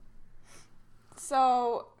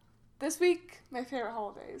So, this week, my favorite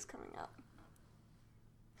holiday is coming up.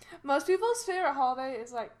 Most people's favorite holiday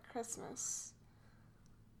is, like, Christmas.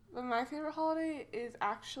 But my favorite holiday is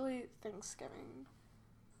actually Thanksgiving.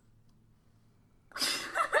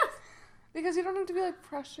 Because you don't have to be, like,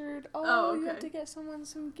 pressured. Oh, you have to get someone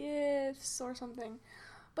some gifts or something.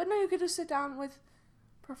 But no, you could just sit down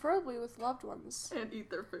preferably with loved ones. And eat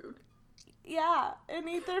their food. Yeah, and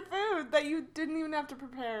eat their food that you didn't even have to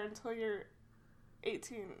prepare until you're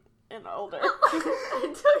 18 and older.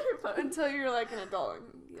 Until you're like an adult and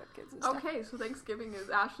you have kids and stuff. Okay, so Thanksgiving is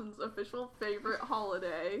Ashlyn's official favorite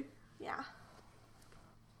holiday. Yeah.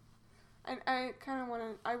 And I kind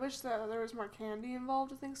of I wish that there was more candy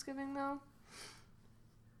involved with Thanksgiving though.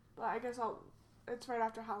 But I guess it's right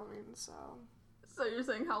after Halloween, so. So you're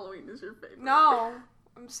saying Halloween is your favorite? No.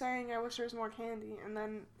 I'm saying I wish there was more candy, and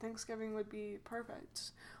then Thanksgiving would be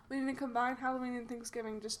perfect. We need to combine Halloween and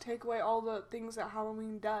Thanksgiving, just take away all the things that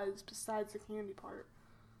Halloween does besides the candy part.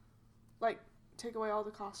 Like, take away all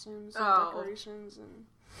the costumes and decorations and...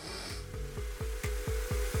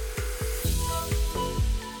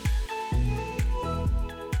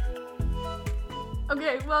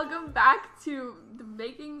 Okay, welcome back to the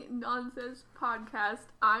Making Nonsense podcast.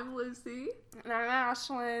 I'm Lucy. And I'm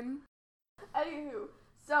Ashlyn. Anywho,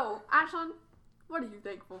 so, Ashlyn, what are you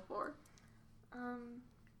thankful for?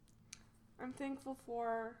 I'm thankful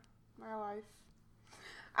for my life.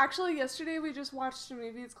 Actually, yesterday we just watched a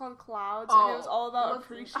movie. It's called Clouds, and it was all about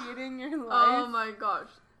appreciating your life. Oh my gosh.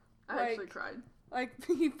 I actually cried. Like,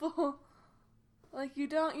 people, like, you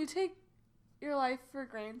take your life for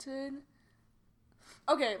granted.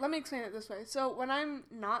 Okay, let me explain it this way. So, when I'm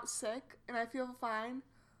not sick and I feel fine,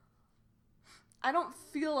 I don't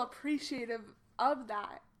feel appreciative of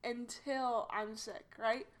that until I'm sick,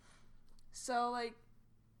 right? So, like,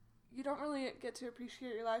 you don't really get to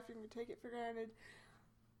appreciate your life and you take it for granted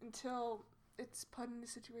until it's put in a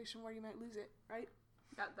situation where you might lose it, right?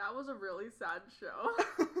 Yeah, that was a really sad show.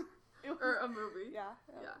 Or a movie. Yeah.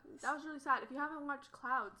 That was really sad. If you haven't watched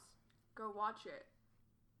Clouds, go watch it.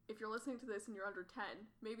 If you're listening to this and you're under 10,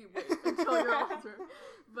 maybe wait until you're older.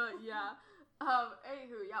 But yeah.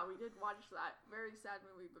 Anywho, yeah, we did watch that. Very sad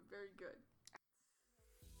movie, but very good.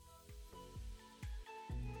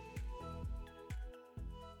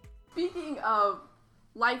 Speaking of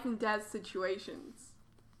life and death situations,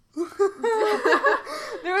 there was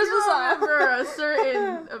this. I remember a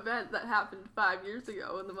certain event that happened 5 years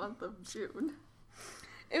ago in the month of June.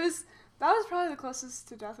 That was probably the closest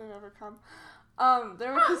to death I've ever come.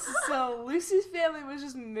 So Lucy's family was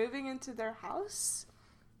just moving into their house,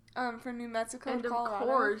 from New Mexico to Colorado. And of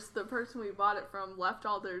course, the person we bought it from left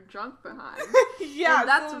all their junk behind. Yeah, and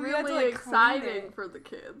that's so really exciting for the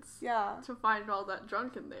kids. Yeah. To find all that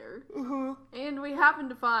junk in there. Mm-hmm. And we happened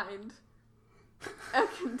to find a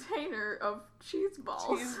container of cheese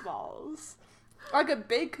balls. Cheese balls. Like a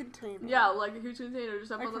big container. Yeah, like a huge container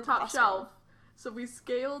just up like on the top shelf. So we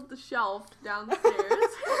scaled the shelf downstairs.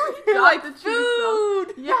 You're like, the cheese food!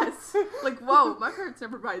 balls. Yes. Like, whoa, my parents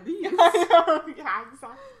never buy these. I know. Yeah,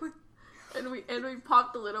 exactly. And we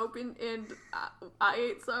popped the lid open, and I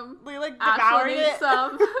ate some. We like Ashlyn devoured ate it.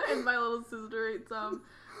 some, and my little sister ate some.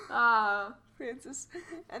 Francis,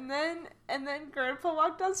 and then Grandpa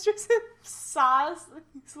walked downstairs and saw us. And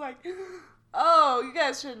he's like, "Oh, you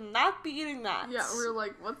guys should not be eating that." Yeah, we were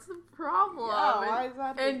like, "What's the problem?" Yeah, why is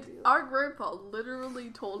that a big deal? Our grandpa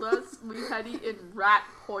literally told us we had eaten rat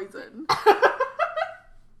poison.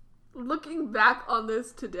 Looking back on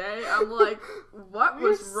this today, I'm like, what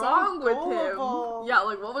was wrong with him? Yeah,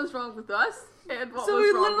 like, what was wrong with us? And what was wrong with him? So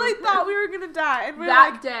we literally thought we were gonna die. And we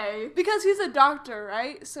that like, day. Because he's a doctor,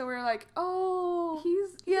 right? So we were like, oh,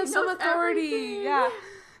 he has some authority. Everything. Yeah.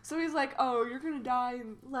 So he's like, oh, you're gonna die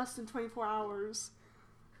in less than 24 hours.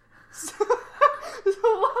 So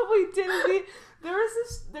what we did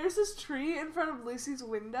is there's this tree in front of Lucy's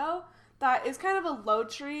window that is kind of a low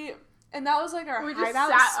tree. And that was like our hideout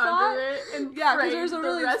spot. Under it and yeah, because there was a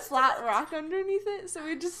really flat rock underneath it. So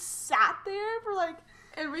we just sat there for like...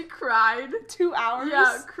 And we cried. 2 hours.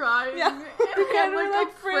 Yeah, crying. Yeah. And we had like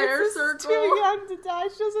a prayer circle. Too young to die.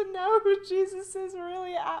 She doesn't know who Jesus is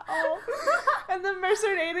really at all. And then Mercer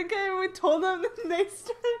and Aiden came and we told them and they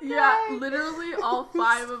started crying. Yeah, literally all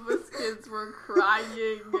 5 of us kids were crying.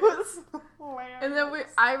 It was hilarious. And then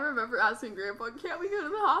I remember asking Grandpa, can't we go to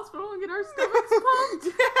the hospital and get our stomachs pumped?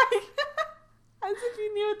 As if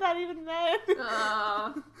you knew what that even meant.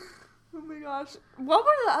 Oh my gosh. What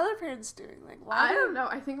were the other parents doing? Like, why? I don't know.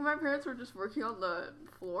 I think my parents were just working on the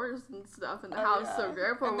floors and stuff in the house, yeah. so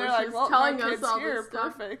Grandpa was like, just telling us all here, this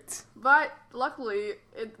stuff. Perfect. But luckily,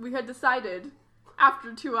 we had decided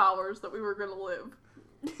after 2 hours that we were gonna live.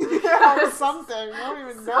 Yeah, something. I don't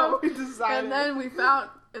even know. We decided. And then we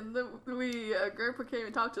found, and then Grandpa came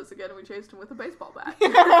and talked to us again, and we chased him with a baseball bat.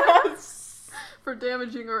 Yes. For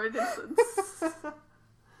damaging our innocence.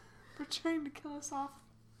 For trying to kill us off.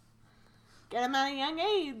 Get him at a young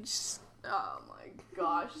age. Oh my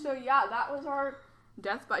gosh. So yeah, that was our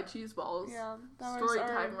death by cheese balls. Yeah, that story was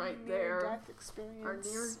our time right there. Near-death experience. Our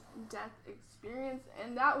near-death experience,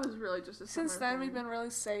 and that was really just a Since summer then, we've thing. been really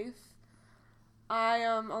safe. I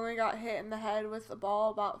only got hit in the head with a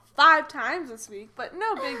ball about 5 times this week, but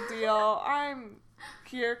no big deal. I'm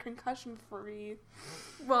here, concussion free.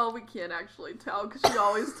 Well, we can't actually tell because she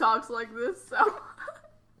always talks like this, so.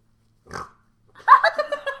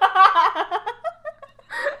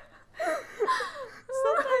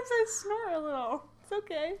 Sometimes I snore a little. It's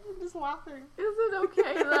okay. I'm just laughing. Is it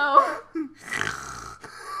okay though?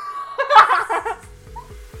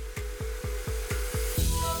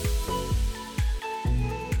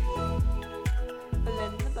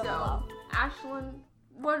 So, Ashlyn,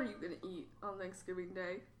 what are you gonna eat on Thanksgiving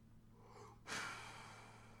Day?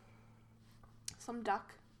 Some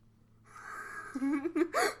duck.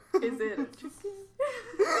 Is it a chicken?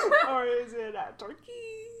 Or is it a turkey?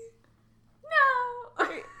 No!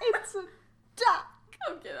 It's a duck.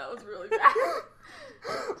 Okay, that was really bad.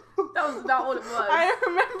 That was not what it was. I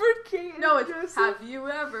remember Kate. No, it's have you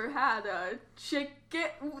ever had a chicken?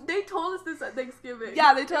 They told us this at Thanksgiving.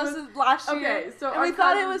 Yeah, they told us this last year. Okay, so and our we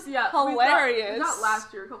thought it cousins- was hilarious. Not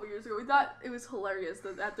last year, a couple years ago. We thought it was hilarious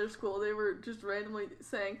that at their school they were just randomly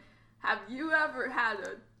saying, "Have you ever had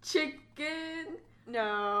a chicken?" No,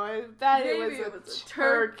 I bet Maybe it was a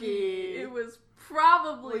turkey. It was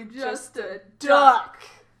probably Like, just a duck.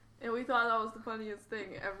 And we thought that was the funniest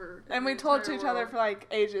thing ever. in And the we told entire to each other world. for like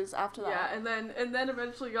ages after that. Yeah, and then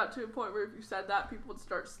eventually got to a point where if you said that, people would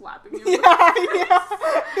start slapping you. Yeah.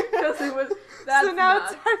 Because it was that's so now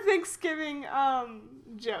nuts. it's our Thanksgiving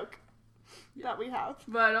joke that we have.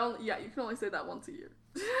 But you can only say that once a year.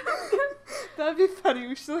 That'd be funny.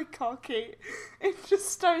 We should like call Kate and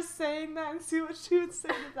just start saying that and see what she would say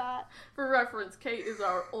to that. For reference, Kate is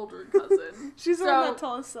our older cousin. She's the So, one that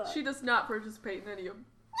told us that. She does not participate in any of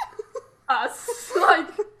us like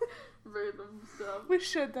random stuff. We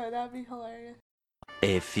should though. That'd be hilarious.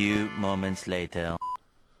 A few moments later.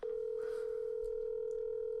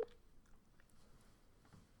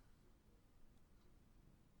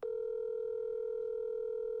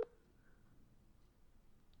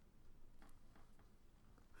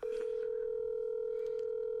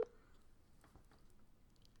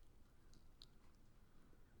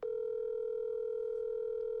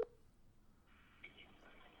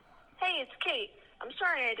 Hey, it's Kate. I'm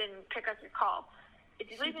sorry I didn't pick up your call. If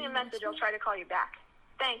you leave me a message, I'll try to call you back.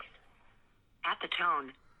 Thanks. At the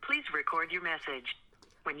tone, please record your message.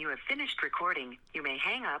 When you have finished recording, you may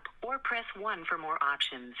hang up or press 1 for more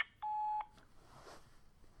options.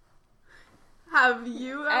 Have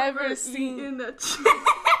you ever seen- eaten a chicken?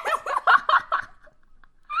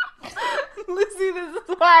 Lizzie, this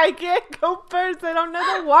is why I can't go first. I don't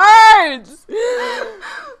know the words.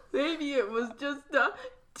 Maybe it was just a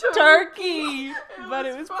Turkey, but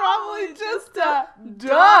it was probably just a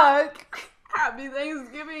duck. Happy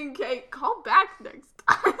Thanksgiving, Kate. Call back next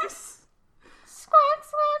time. Squawk,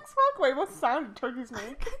 squawk, squawk. Wait, what sound do turkeys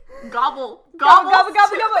make? Gobble. Gobble, gobble,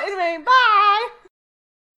 gobble, gobble. Anyway, bye.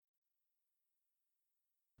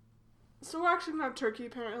 So we're actually gonna have turkey.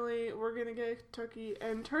 Apparently, we're gonna get a turkey,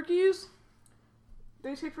 and turkeys,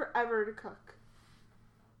 they take forever to cook,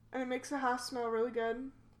 and it makes the house smell really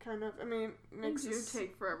good. Kind of. I mean, it makes They do us-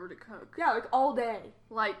 take forever to cook. yeah, like all day.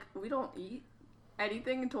 Like, we don't eat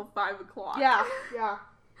anything until 5 o'clock. Yeah, yeah.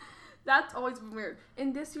 That's always been weird.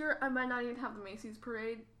 And this year, I might not even have the Macy's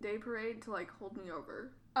day parade to, like, hold me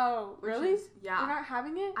over. Oh, Which really? is- yeah. You're not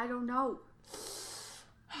having it? I don't know.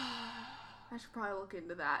 I should probably look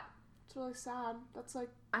into that. It's really sad. That's like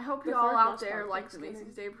I hope The y'all third out most there part of like the Thanksgiving.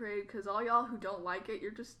 Macy's Day Parade, because all y'all who don't like it, you're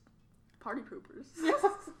just party poopers.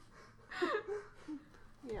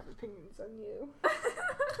 we have opinions on you.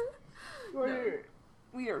 No.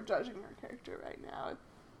 We are judging our character right now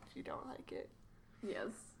if you don't like it. Yes,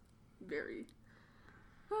 very.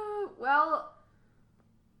 Well,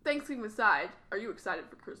 Thanksgiving aside, are you excited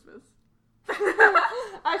for Christmas?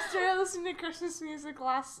 I started listening to Christmas music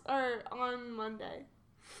on Monday.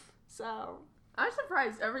 So I'm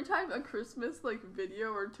surprised every time a Christmas like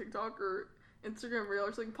video or TikTok or Instagram reel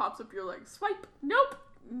or something pops up, you're like, swipe, nope.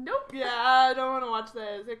 yeah, I don't want to watch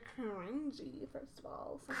those. They're cringy, first of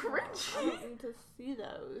all. So Cringy? I don't need to see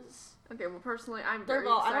those. Okay, well, personally, I'm Third very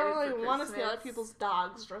of all, I excited don't really for want to see other Christmas. people's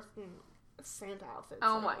dogs dressed in Santa outfits.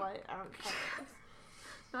 Oh so my I don't care.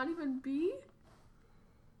 Not even B?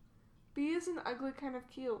 B is an ugly kind of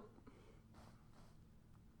cute.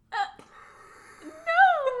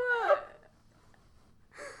 No!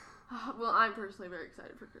 Well, I'm personally very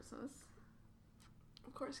excited for Christmas.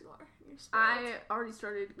 Of course you are. You're spoiled. I already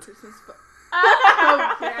started Christmas, but...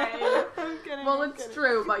 Okay. I'm kidding. Well, I'm it's kidding.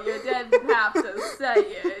 true, but you didn't have to say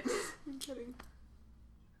it. I'm kidding.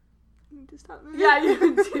 You need to stop moving. Yeah,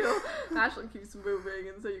 you do. Ashley keeps moving,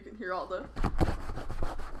 and so you can hear all the...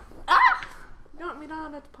 Ah! You want me to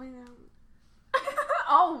have to point out.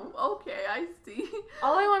 Oh, okay, I see.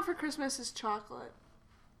 All I want for Christmas is chocolate.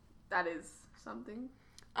 That is something.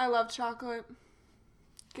 I love chocolate.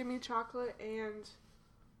 Give me chocolate and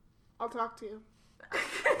I'll talk to you.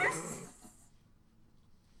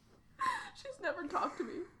 She's never talked to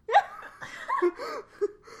me.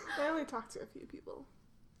 I only talk to a few people.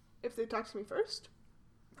 If they talk to me first.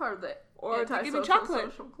 Part of the Or if they give me antisocial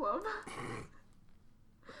chocolate. social club.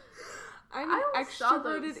 I'm I an always saw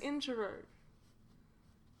extroverted those. introvert.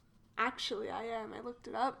 Actually, I am. I looked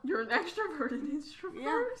it up. You're an extroverted introvert?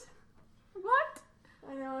 Yeah. What?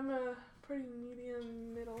 I know, I'm a pretty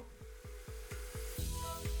medium middle.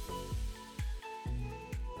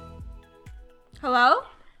 Hello?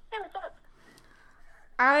 Hey, what's up?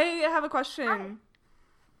 I have a question. Hi.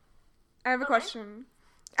 I have a Okay. question.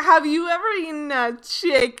 Have you ever eaten a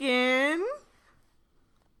chicken?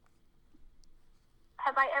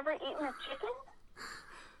 Have I ever eaten a chicken?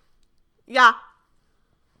 Yeah.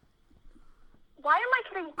 Why am I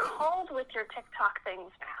getting called with your TikTok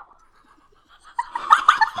things now?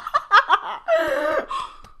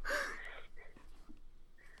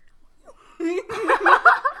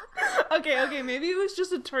 Okay, maybe it was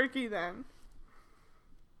just a turkey then.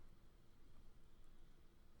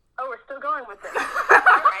 Oh, we're still going with this.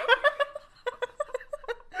 Alright.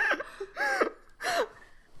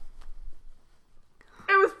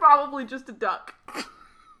 It was probably just a duck. Oh,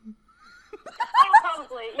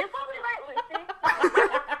 probably. You're probably right, Lucy.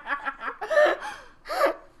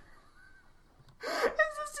 Is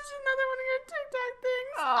this just another one of your TikTok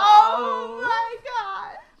things? Oh. my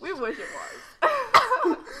god. We wish it was.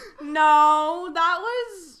 No, that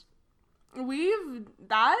was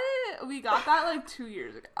we got that like 2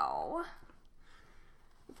 years ago.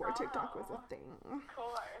 Before TikTok was a thing. Of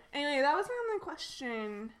course. Anyway, that was my only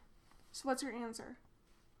question. So what's your answer?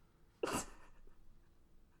 Have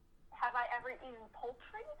I ever eaten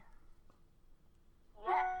poultry?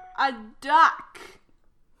 Yes. A duck.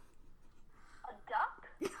 A duck?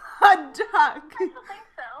 A duck. I don't think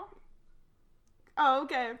so. Oh,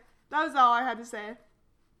 okay. That was all I had to say.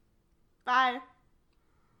 Bye.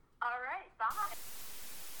 Alright, bye.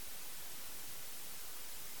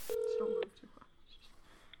 Just don't move too much.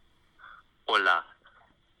 Hola.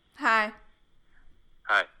 Hi.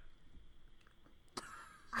 Hi.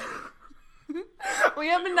 We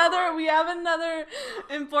have another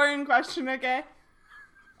important question, okay?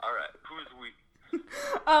 All right. Who's we?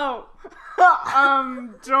 Oh,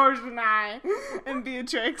 George and I and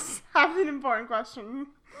Beatrix have an important question.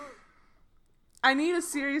 I need a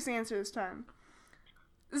serious answer this time.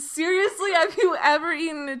 Seriously, have you ever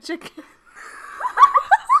eaten a chicken?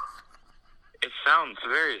 It sounds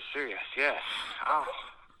very serious. Yes. Oh.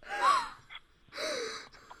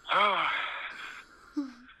 Oh.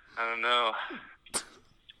 I don't know.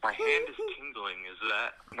 My hand is tingling. Is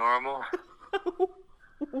that normal?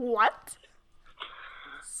 What?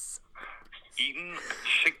 Eating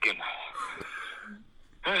chicken.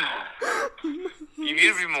 You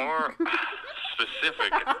need to be more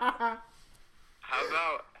specific. How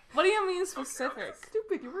about What do you mean specific?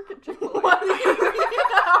 Stupid, you work at Chick-fil-A. What do you mean?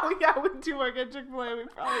 Oh, yeah, we do work at Chick-fil-A.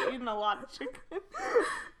 We've probably eaten a lot of chicken.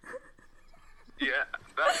 yeah?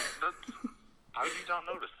 That's how did you not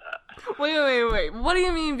notice that? Wait. What do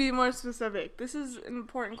you mean be more specific? This is an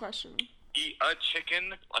important question. Eat a chicken?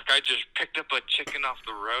 Like I just picked up a chicken off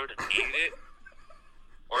the road and ate it?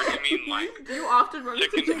 Or do you mean like Do you often run into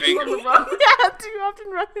Chicken chickens on the fingers. road? Yeah, do you often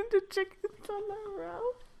run into chickens on the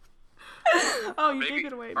road? Oh, you maybe, take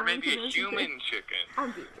it away. or now. maybe You a can human chicken?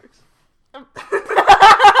 I'm Beatrix.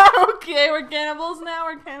 Okay, we're cannibals now.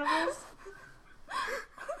 We're cannibals.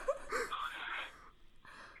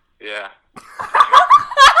 Yeah.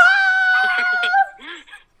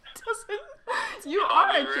 Doesn't. You Call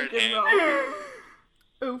are me a red chicken, hand.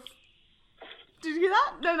 though. Oof. Did you hear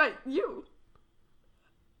that? No, you.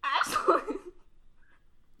 Ashley.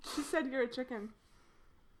 She said you're a chicken.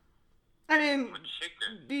 I mean, I'm a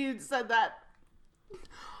chicken. Bede said that.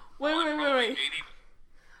 Wait. Probably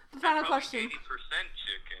The final 80% question.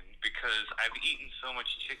 chicken because I've eaten so much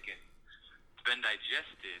chicken. It's been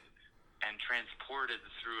digested and transported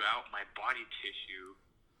throughout my body tissue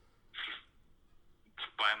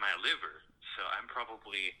my liver, so I'm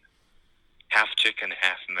probably half chicken,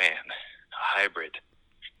 half man. A hybrid.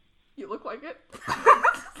 You look like it.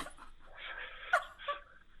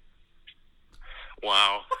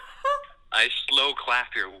 Wow. I slow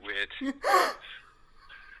clap your wit.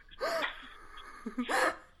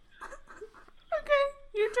 Okay,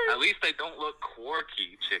 your turn. At least I don't look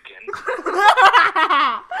quirky, chicken.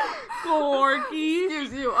 Gorky.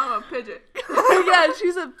 Excuse you, I'm a pigeon. Yeah,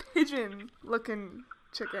 she's a pigeon-looking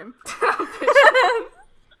chicken.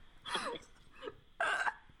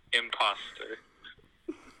 Imposter.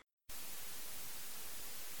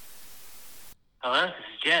 Hello, this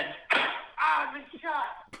is Jed. I've been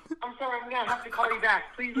shot. I'm sorry, I'm gonna have to call you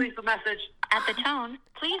back. Please leave the message. At the tone,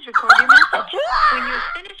 please record your message. When you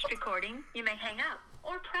have finished recording, you may hang up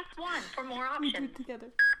or press 1 for more We do options. it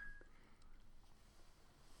together.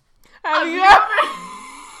 Have you ever...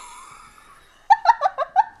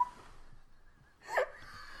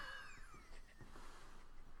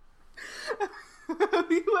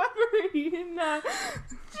 Have you ever eaten a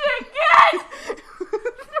chicken? No,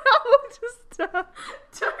 just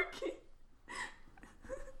Turkey.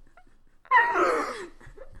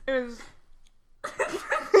 It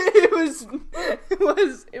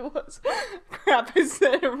was crap, I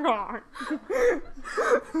said it wrong.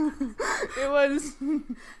 It was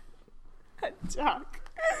a duck.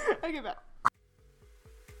 I get that.